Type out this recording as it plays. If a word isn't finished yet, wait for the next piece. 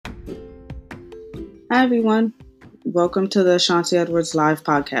Hi, everyone. Welcome to the Shanti Edwards Live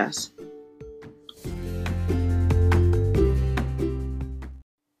podcast.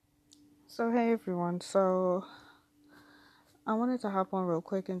 Hey, everyone. I wanted to hop on real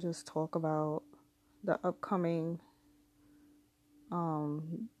quick and just talk about the upcoming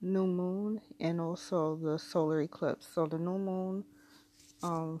new moon and also the solar eclipse. So, the new moon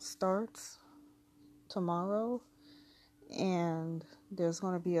starts tomorrow, and there's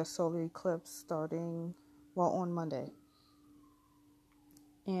going to be a solar eclipse starting, on Monday.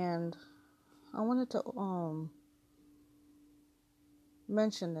 And I wanted to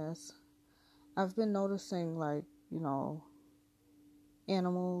mention this. I've been noticing,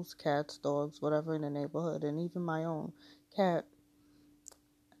 animals, cats, dogs, whatever in the neighborhood, and even my own cat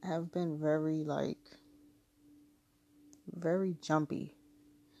have been very jumpy,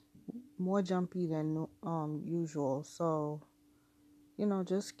 more jumpy than usual. So,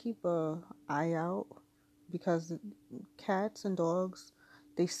 just keep a eye out, because cats and dogs,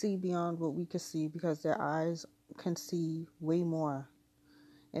 they see beyond what we can see, because their eyes can see way more,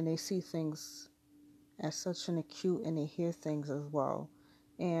 and they see things as such an acute, and they hear things as well.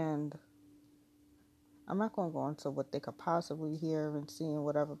 And I'm not going to go into what they could possibly hear and see and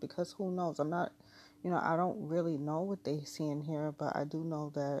whatever, because who knows? I don't really know what they see and hear, but I do know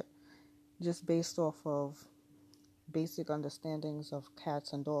that, just based off of basic understandings of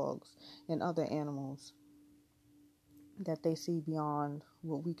cats and dogs and other animals, that they see beyond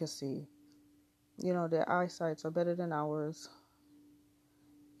what we can see. Their eyesights are better than ours,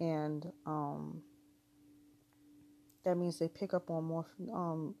 and that means they pick up on more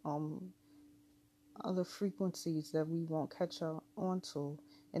other frequencies that we won't catch on to.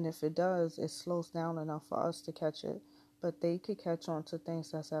 And if it does, it slows down enough for us to catch it. But they could catch on to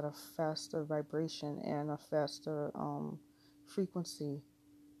things that's at a faster vibration and a faster frequency.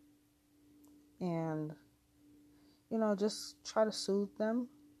 And, just try to soothe them,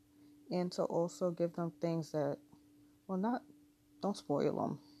 and to also give them things that, don't spoil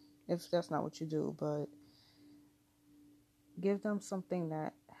them if that's not what you do, but give them something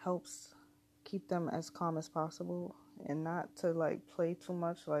that helps keep them as calm as possible, and not to play too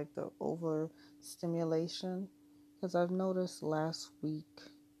much, like the overstimulation. Because I've noticed I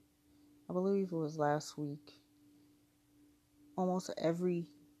believe it was last week, almost every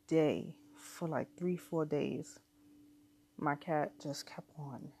day for 3-4 days, my cat just kept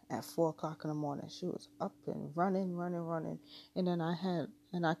on at 4 o'clock in the morning. She was up and running, and then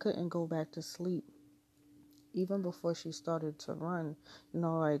I couldn't go back to sleep even before she started to run.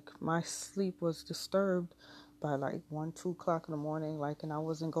 My sleep was disturbed by 1-2 o'clock in the morning, and I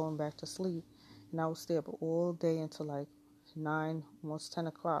wasn't going back to sleep, and I would stay up all day until 9, almost 10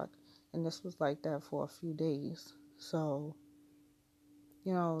 o'clock, and this was like that for a few days. So,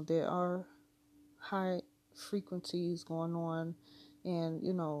 there are high frequencies going on, and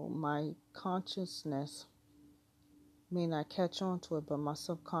my consciousness may not catch on to it, but my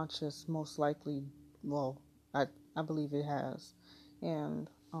subconscious most likely, I believe it has. And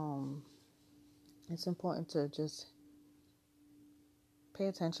it's important to just pay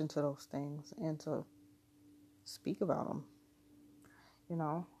attention to those things and to speak about them, you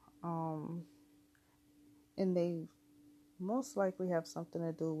know. And they most likely have something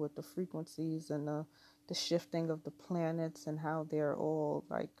to do with the frequencies and the shifting of the planets, and how they're all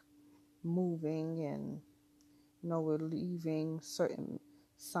moving, and we're leaving certain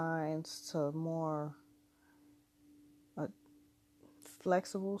signs to more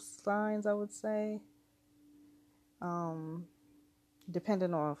flexible signs, I would say,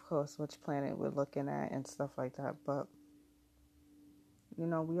 depending on, of course, which planet we're looking at and stuff like that. But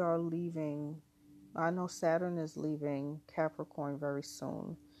we are leaving. I know Saturn is leaving Capricorn very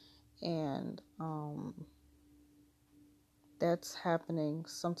soon, and that's happening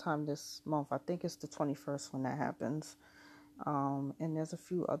sometime this month. I think it's the 21st when that happens. And there's a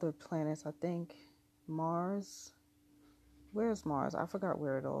few other planets. I think Mars. Where's Mars? I forgot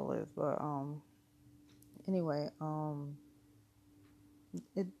where it all is. But anyway,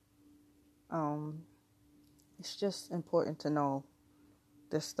 it it's just important to know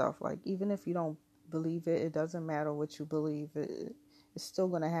this stuff. Even if you don't believe it, it doesn't matter what you believe. It's still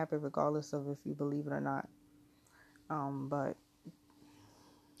going to happen regardless of if you believe it or not. But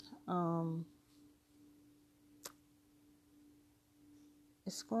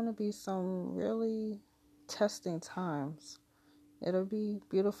it's going to be some really testing times. It'll be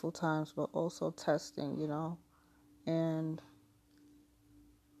beautiful times, but also testing, And,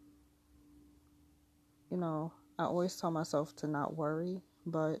 I always tell myself to not worry,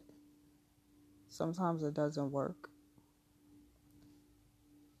 but sometimes it doesn't work.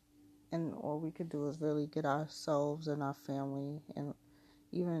 And all we could do is really get ourselves and our family and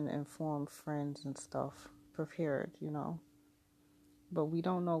even informed friends and stuff prepared, But we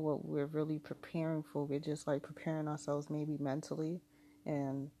don't know what we're really preparing for. We're just like preparing ourselves maybe mentally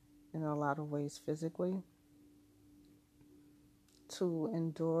and in a lot of ways physically to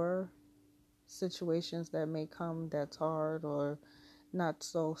endure situations that may come that's hard or not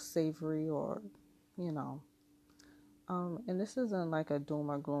so savory or, you know. And this isn't like a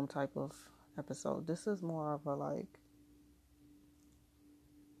doom or gloom type of episode. This is more of a like,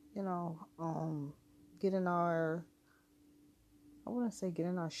 you know, getting our, I wouldn't say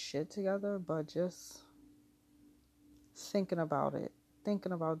getting our shit together, but just thinking about it,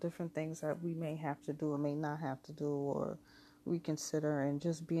 thinking about different things that we may have to do or may not have to do or reconsider, and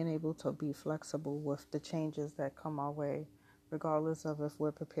just being able to be flexible with the changes that come our way, regardless of if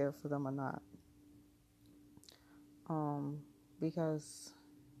we're prepared for them or not. Because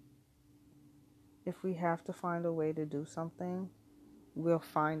if we have to find a way to do something, we'll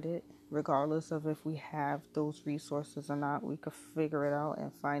find it, regardless of if we have those resources or not. We could figure it out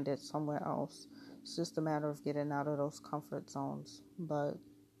and find it somewhere else. It's just a matter of getting out of those comfort zones. But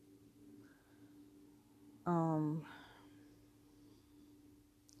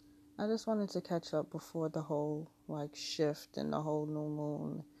I just wanted to catch up before the whole like shift and the whole new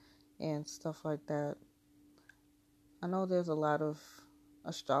moon and stuff like that. I know there's a lot of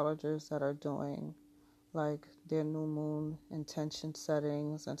astrologers that are doing like their new moon intention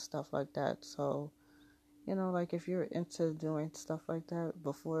settings and stuff like that. So, like if you're into doing stuff like that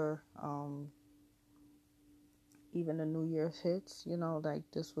before even the new year hits, like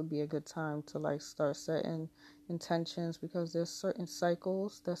this would be a good time to like start setting intentions, because there's certain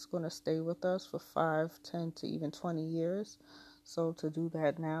cycles that's going to stay with us for 5, 10 to even 20 years. So to do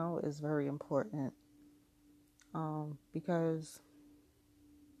that now is very important, because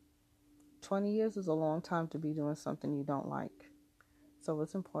 20 years is a long time to be doing something you don't like. So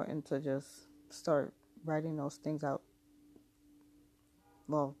it's important to just start writing those things out.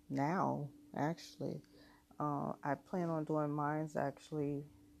 Well, now, actually. I plan on doing mines actually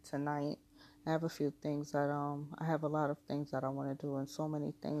tonight. I have a few things that I have a lot of things that I want to do, and so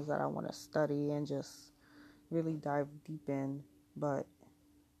many things that I want to study and just really dive deep in. But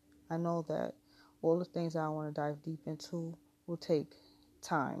I know that all the things that I want to dive deep into will take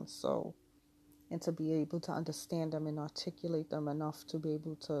time. So, and to be able to understand them and articulate them enough to be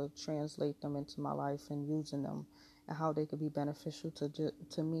able to translate them into my life and using them, and how they could be beneficial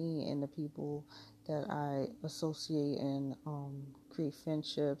to me and the people that I associate and create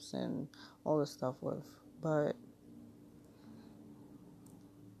friendships and all this stuff with. But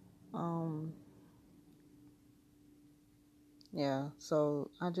yeah, so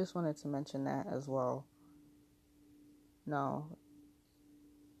I just wanted to mention that as well. No,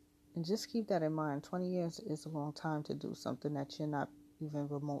 and just keep that in mind. 20 years is a long time to do something that you're not even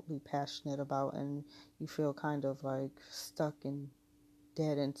remotely passionate about, and you feel kind of like stuck and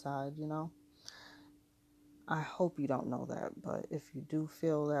dead inside, I hope you don't know that, but if you do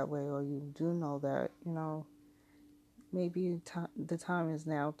feel that way, or you do know that, maybe the time is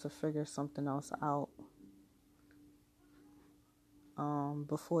now to figure something else out,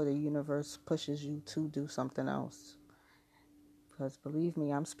 before the universe pushes you to do something else. Because believe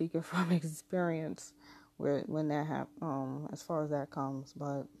me, I'm speaking from experience when that as far as that comes.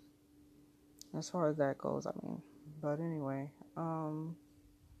 But as far as that goes, I mean. But anyway, I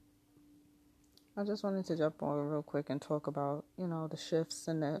just wanted to jump on real quick and talk about, the shifts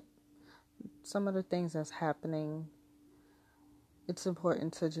and some of the things that's happening. It's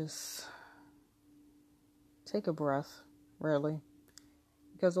important to just take a breath, really.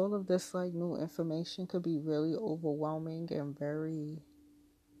 Because all of this like new information could be really overwhelming and very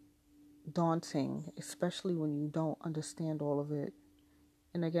daunting, especially when you don't understand all of it.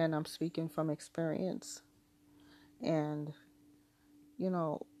 And again, I'm speaking from experience. And,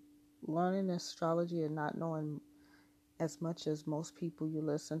 learning astrology and not knowing as much as most people you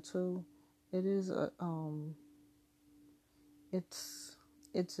listen to, it is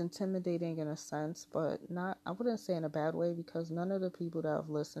it's intimidating in a sense, but not, I wouldn't say in a bad way, because none of the people that I've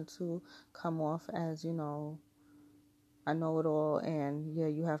listened to come off as, I know it all, and yeah,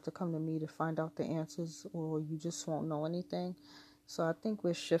 you have to come to me to find out the answers, or you just won't know anything. So I think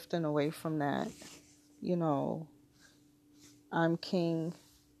we're shifting away from that, I'm king,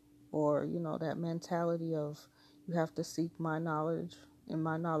 or, that mentality of you have to seek my knowledge, and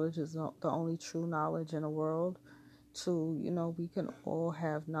my knowledge is the only true knowledge in the world, to, we can all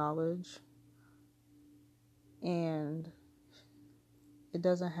have knowledge, and it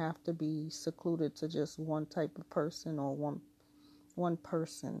doesn't have to be secluded to just one type of person or one one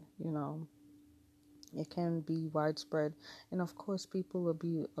person, It can be widespread. And of course, people will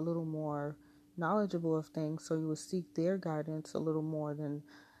be a little more knowledgeable of things, so you will seek their guidance a little more than.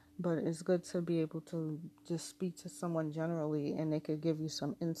 But it's good to be able to just speak to someone generally, and they could give you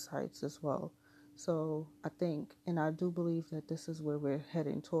some insights as well. So I think, and I do believe that this is where we're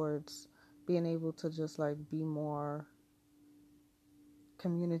heading towards, being able to just like be more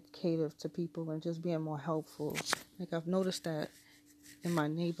communicative to people and just being more helpful. Like I've noticed that in my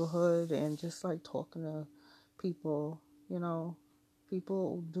neighborhood and just like talking to people,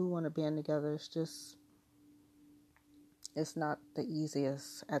 people do want to band together. It's just, it's not the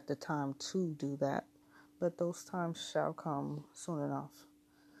easiest at the time to do that, but those times shall come soon enough.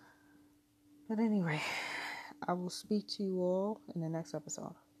 But anyway, I will speak to you all in the next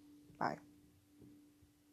episode. Bye.